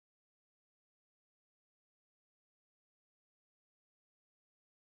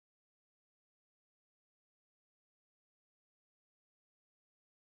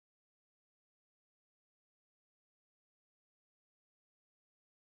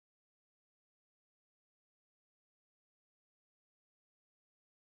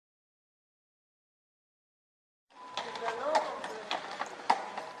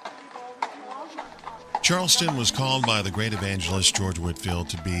Charleston was called by the great evangelist George Whitefield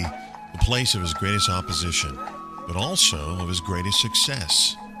to be the place of his greatest opposition, but also of his greatest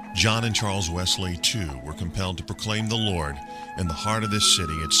success. John and Charles Wesley, too, were compelled to proclaim the Lord in the heart of this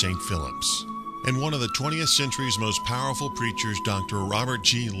city at St. Philip's. And one of the 20th century's most powerful preachers, Dr. Robert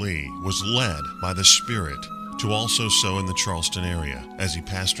G. Lee, was led by the Spirit to also sow in the Charleston area as he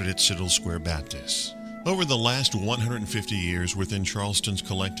pastored at Siddle Square Baptist. Over the last 150 years within Charleston's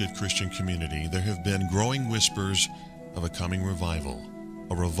collective Christian community, there have been growing whispers of a coming revival,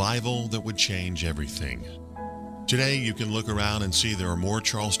 a revival that would change everything. Today, you can look around and see there are more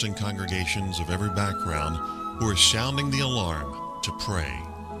Charleston congregations of every background who are sounding the alarm to pray.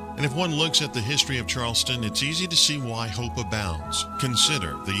 And if one looks at the history of Charleston, it's easy to see why hope abounds.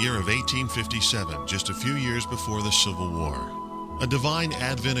 Consider the year of 1857, just a few years before the Civil War. A divine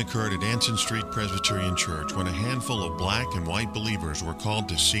advent occurred at Anson Street Presbyterian Church when a handful of black and white believers were called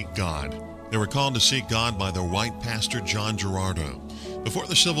to seek God. They were called to seek God by their white pastor, John Gerardo. Before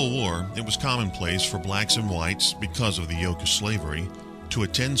the Civil War, it was commonplace for blacks and whites, because of the yoke of slavery, to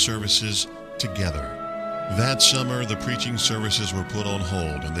attend services together. That summer, the preaching services were put on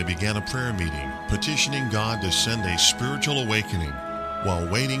hold, and they began a prayer meeting, petitioning God to send a spiritual awakening while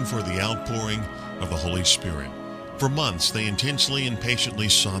waiting for the outpouring of the Holy Spirit. For months, they intensely and patiently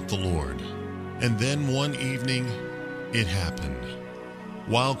sought the Lord. And then one evening, it happened.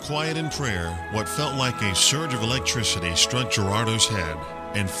 While quiet in prayer, what felt like a surge of electricity struck Gerardo's head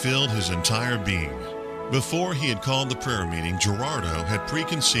and filled his entire being. Before he had called the prayer meeting, Gerardo had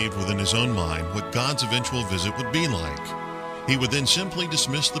preconceived within his own mind what God's eventual visit would be like. He would then simply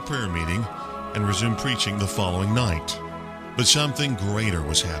dismiss the prayer meeting and resume preaching the following night. But something greater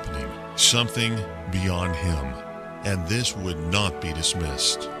was happening, something beyond him, and this would not be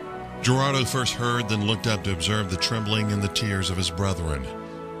dismissed. Gerardo first heard, then looked up to observe the trembling and the tears of his brethren.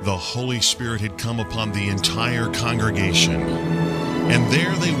 The Holy Spirit had come upon the entire congregation. And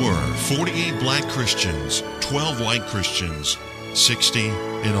there they were, 48 black Christians, 12 white Christians, 60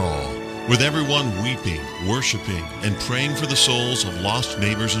 in all, with everyone weeping, worshiping, and praying for the souls of lost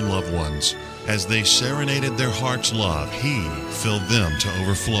neighbors and loved ones. As they serenaded their heart's love, He filled them to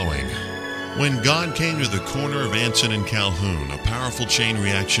overflowing. When God came to the corner of Anson and Calhoun, a powerful chain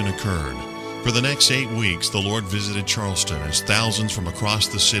reaction occurred. For the next 8 weeks, the Lord visited Charleston as thousands from across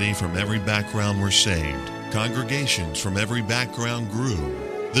the city from every background were saved. Congregations from every background grew.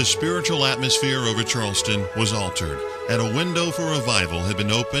 The spiritual atmosphere over Charleston was altered, and a window for revival had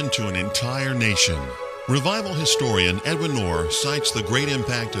been opened to an entire nation. Revival historian Edwin Orr cites the great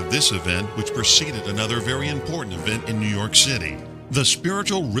impact of this event, which preceded another very important event in New York City. The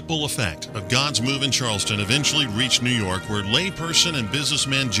spiritual ripple effect of God's move in Charleston eventually reached New York, where layperson and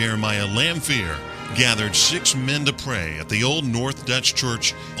businessman Jeremiah Lamphere gathered 6 men to pray at the Old North Dutch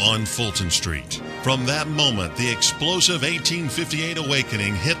Church on Fulton Street. From that moment, the explosive 1858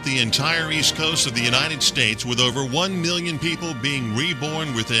 awakening hit the entire East Coast of the United States, with over 1 million people being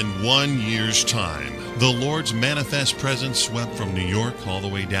reborn within 1 year's time. The Lord's manifest presence swept from New York all the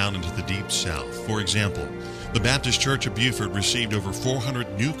way down into the Deep South. For example, the Baptist Church of Beaufort received over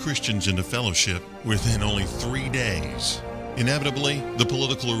 400 new Christians into fellowship within only 3 days. Inevitably, the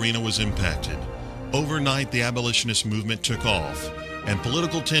political arena was impacted. Overnight, the abolitionist movement took off, and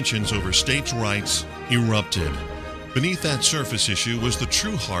political tensions over states' rights erupted. Beneath that surface issue was the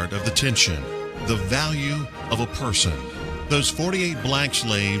true heart of the tension, the value of a person. Those 48 black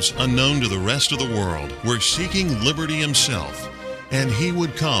slaves, unknown to the rest of the world, were seeking liberty himself. And he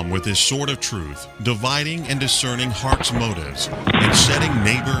would come with his sword of truth, dividing and discerning heart's motives, and setting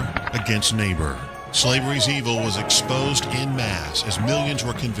neighbor against neighbor. Slavery's evil was exposed en masse as millions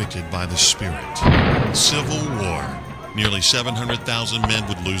were convicted by the Spirit. Civil War. Nearly 700,000 men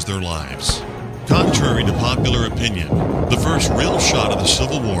would lose their lives. Contrary to popular opinion, the first real shot of the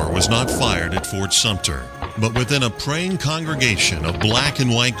Civil War was not fired at Fort Sumter, but within a praying congregation of black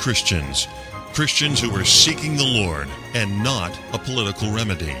and white Christians who were seeking the Lord and not a political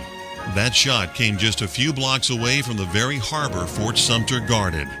remedy. That shot came just a few blocks away from the very harbor Fort Sumter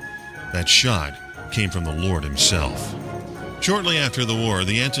guarded. That shot came from the Lord Himself. Shortly after the war,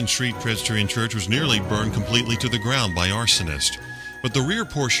 the Anson Street Presbyterian Church was nearly burned completely to the ground by arsonists, but the rear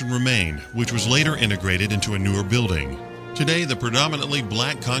portion remained, which was later integrated into a newer building. Today, the predominantly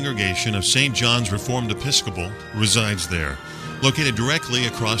black congregation of St. John's Reformed Episcopal resides there, located directly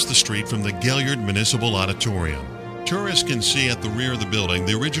across the street from the Gaillard Municipal Auditorium. Tourists can see at the rear of the building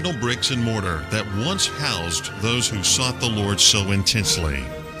the original bricks and mortar that once housed those who sought the Lord so intensely.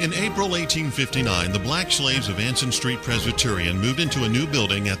 In April 1859, the black slaves of Anson Street Presbyterian moved into a new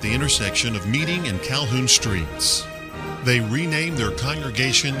building at the intersection of Meeting and Calhoun Streets. They renamed their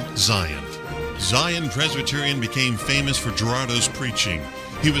congregation Zion. Zion Presbyterian became famous for Gerardo's preaching.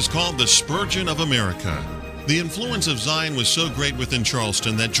 He was called the Spurgeon of America. The influence of Zion was so great within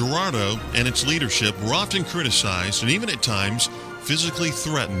Charleston that Gerardo and its leadership were often criticized and even at times physically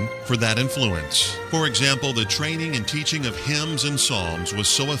threatened for that influence. For example, the training and teaching of hymns and psalms was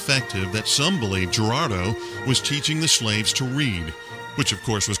so effective that some believed Gerardo was teaching the slaves to read, which of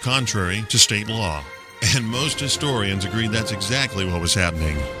course was contrary to state law. And most historians agreed that's exactly what was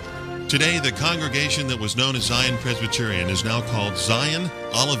happening. Today, the congregation that was known as Zion Presbyterian is now called Zion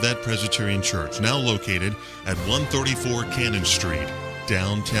Olivet Presbyterian Church, now located at 134 Cannon Street,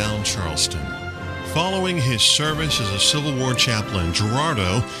 downtown Charleston. Following his service as a Civil War chaplain,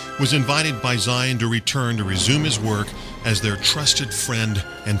 Gerardo was invited by Zion to return to resume his work as their trusted friend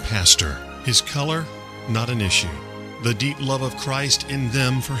and pastor. His color, not an issue. The deep love of Christ in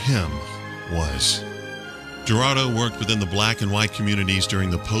them for him was. Gerardo worked within the black and white communities during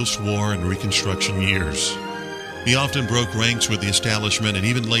the post-war and Reconstruction years. He often broke ranks with the establishment and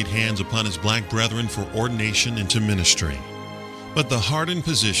even laid hands upon his black brethren for ordination into ministry. But the hardened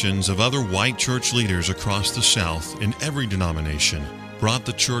positions of other white church leaders across the South in every denomination brought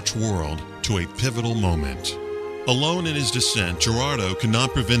the church world to a pivotal moment. Alone in his dissent, Gerardo could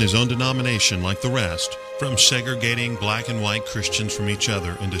not prevent his own denomination, like the rest, from segregating black and white Christians from each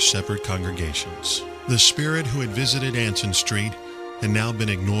other into separate congregations. The spirit who had visited Anson Street had now been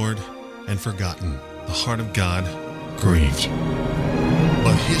ignored and forgotten. The heart of God grieved.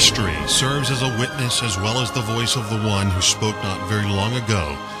 But history serves as a witness as well as the voice of the one who spoke not very long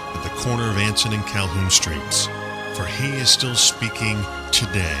ago at the corner of Anson and Calhoun Streets. For he is still speaking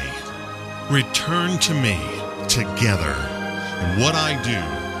today. Return to me together, and what I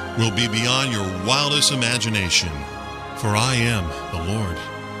do will be beyond your wildest imagination. For I am the Lord,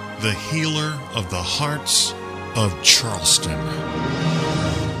 the healer of the hearts of Charleston.